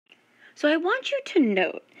So I want you to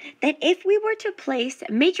note that if we were to place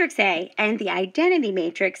matrix A and the identity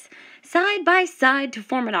matrix side by side to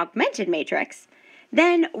form an augmented matrix,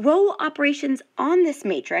 then row operations on this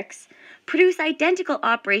matrix produce identical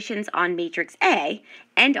operations on matrix A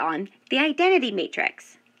and on the identity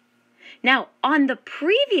matrix. Now, on the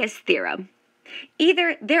previous theorem,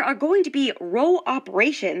 either there are going to be row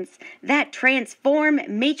operations that transform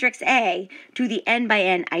matrix A to the n by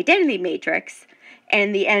n identity matrix,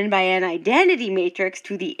 and the n by n identity matrix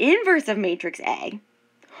to the inverse of matrix A,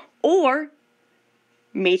 or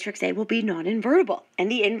matrix A will be non-invertible, and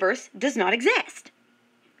the inverse does not exist.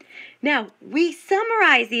 Now, we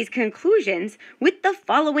summarize these conclusions with the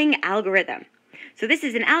following algorithm. So this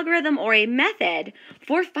is an algorithm or a method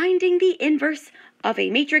for finding the inverse of a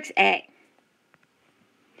matrix A.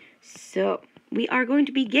 So we are going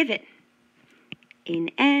to be given an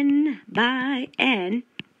n by n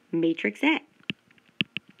matrix A.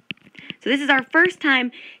 So this is our first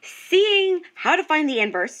time seeing how to find the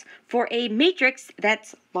inverse for a matrix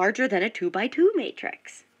that's larger than a 2 by 2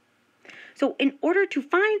 matrix. So in order to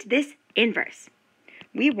find this inverse,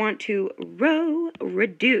 we want to row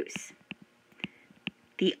reduce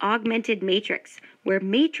the augmented matrix, where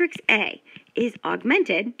matrix A is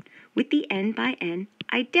augmented with the n by n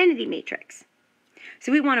identity matrix.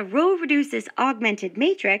 So we want to row reduce this augmented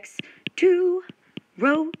matrix to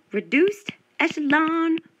row reduced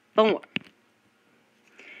echelon form.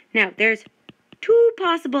 Now, there's two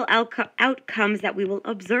possible outcomes that we will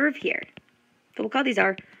observe here. So we'll call these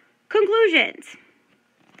our conclusions.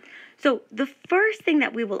 So the first thing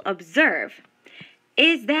that we will observe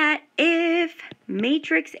is that if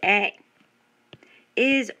matrix A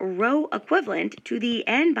is row equivalent to the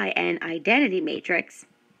n by n identity matrix,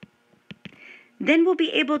 then we'll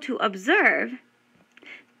be able to observe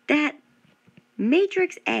that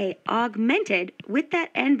matrix A augmented with that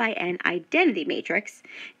n by n identity matrix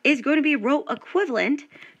is going to be row equivalent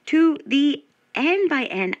to the n by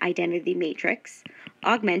n identity matrix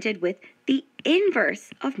augmented with the inverse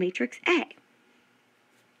of matrix A.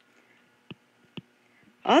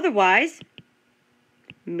 Otherwise,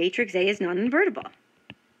 matrix A is non-invertible.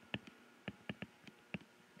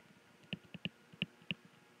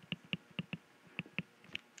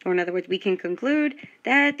 Or in other words, we can conclude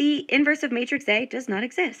that the inverse of matrix A does not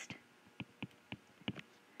exist.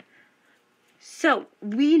 So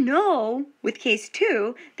we know with case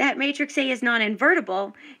 2 that matrix A is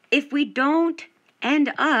non-invertible if we don't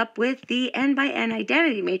end up with the n by n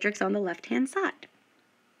identity matrix on the left-hand side.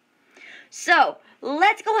 So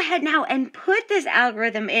let's go ahead now and put this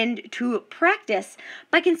algorithm into practice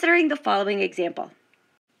by considering the following example.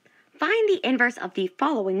 Find the inverse of the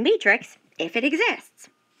following matrix if it exists.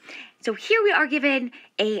 So here we are given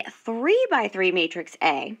a 3 by 3 matrix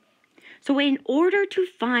A. So in order to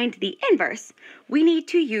find the inverse, we need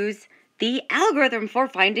to use the algorithm for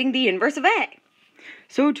finding the inverse of A.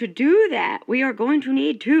 So to do that, we are going to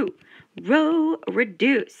need to row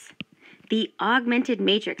reduce the augmented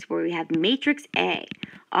matrix, where we have matrix A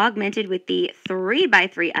augmented with the 3 by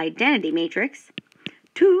 3 identity matrix,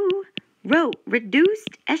 to row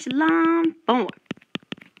reduced echelon form.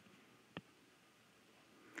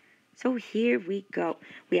 So here we go.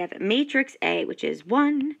 We have matrix A, which is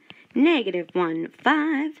 1, negative 1,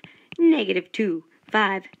 5, negative 2,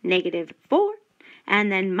 5, negative 4,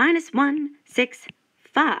 and then minus 1, 6,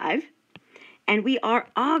 5. And we are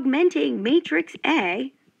augmenting matrix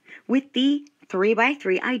A with the 3 by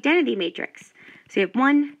 3 identity matrix. So you have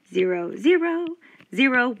 1, 0, 0,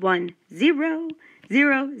 0, 1, 0,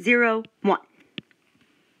 0, 0, 1.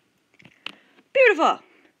 Beautiful.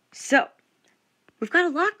 So we've got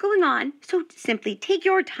a lot going on, so simply take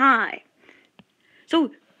your time.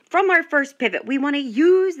 So from our first pivot, we want to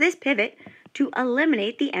use this pivot to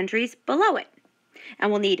eliminate the entries below it.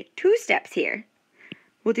 And we'll need 2 steps here.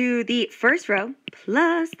 We'll do the first row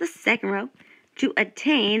plus the second row to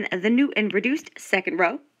attain the new and reduced second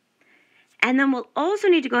row. And then we'll also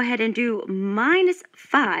need to go ahead and do minus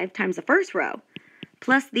 5 times the first row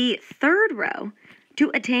plus the third row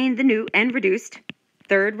to attain the new and reduced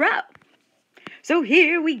third row. So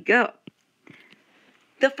here we go.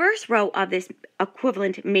 The first row of this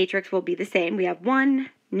equivalent matrix will be the same. We have 1,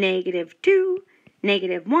 negative 2,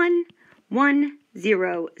 negative 1, 1,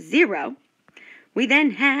 0, 0. We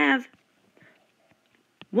then have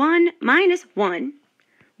 1 minus 1,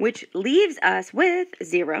 which leaves us with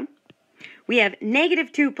 0. We have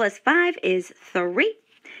negative 2 plus 5 is 3.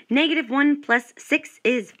 Negative 1 plus 6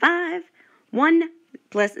 is 5. 1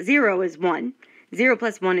 plus 0 is 1. 0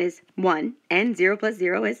 plus 1 is 1. And 0 plus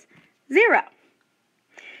 0 is 0.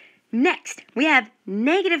 Next, we have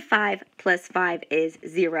negative 5 plus 5 is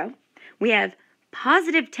 0. We have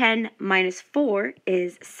positive 10 minus 4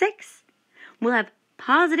 is 6. We'll have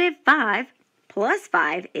positive 5 plus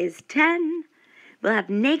 5 is 10. We'll have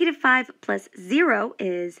negative 5 plus 0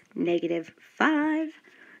 is negative 5.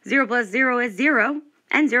 0 plus 0 is 0.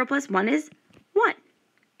 And 0 plus 1 is 1.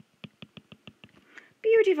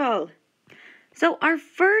 Beautiful. So our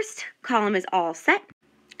first column is all set.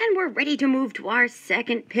 And we're ready to move to our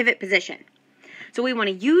second pivot position. So we want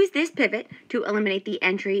to use this pivot to eliminate the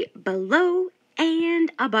entry below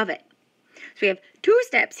and above it. So we have 2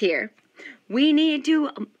 steps here. We need to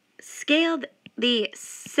scale the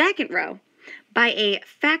second row by a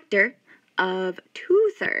factor of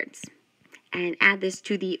 2/3 and add this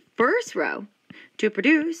to the first row to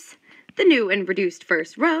produce the new and reduced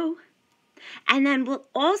first row. And then we'll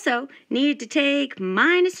also need to take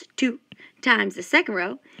minus 2 times the second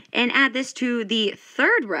row and add this to the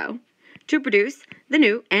third row to produce the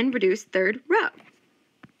new and reduced third row.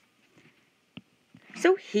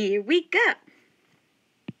 So here we go.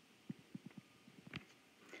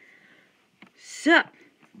 So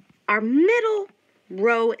our middle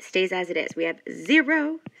row stays as it is. We have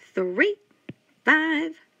 0, 3,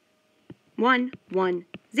 5, 1, 1,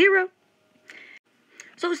 0.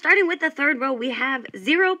 So starting with the third row, we have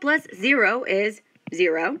 0 plus 0 is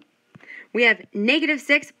 0. We have negative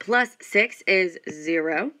 6 plus 6 is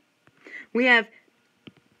 0. We have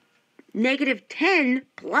negative 10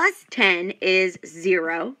 plus 10 is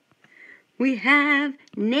 0. We have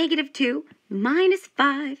negative 2 minus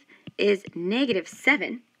 5 is negative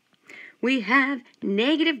 7. We have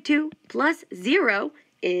negative 2 plus 0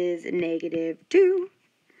 is negative 2.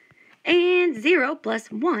 And 0 plus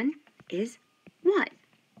 1 is 1.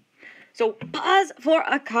 So pause for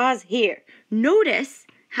a cause here. Notice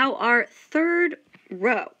how our third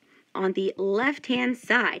row on the left-hand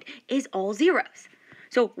side is all zeros.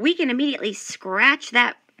 So we can immediately scratch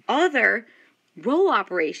that other row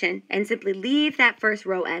operation and simply leave that first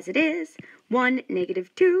row as it is. 1,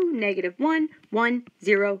 negative 2, negative 1, 1,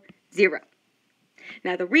 0, 0.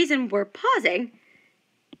 Now the reason we're pausing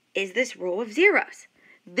is this row of zeros.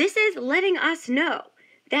 This is letting us know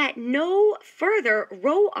that no further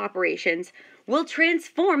row operations will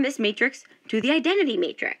transform this matrix to the identity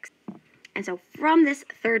matrix. And so from this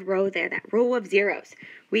third row there, that row of zeros,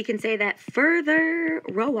 we can say that further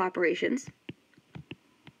row operations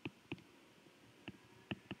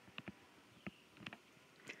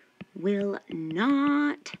will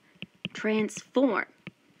not transform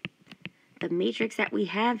the matrix that we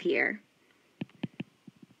have here.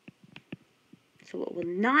 So it will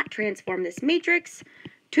not transform this matrix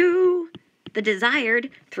to the desired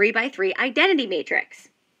 3 by 3 identity matrix.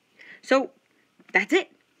 So that's it.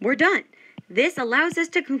 We're done. This allows us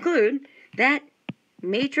to conclude that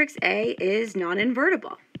matrix A is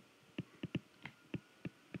non-invertible.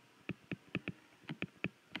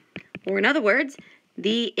 Or in other words,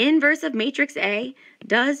 the inverse of matrix A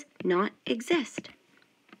does not exist.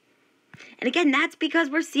 And again, that's because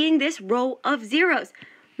we're seeing this row of zeros.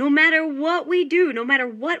 No matter what we do, no matter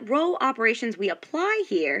what row operations we apply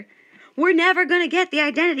here, we're never going to get the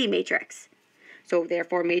identity matrix. So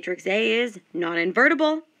therefore, matrix A is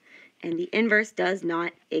non-invertible, and the inverse does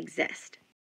not exist.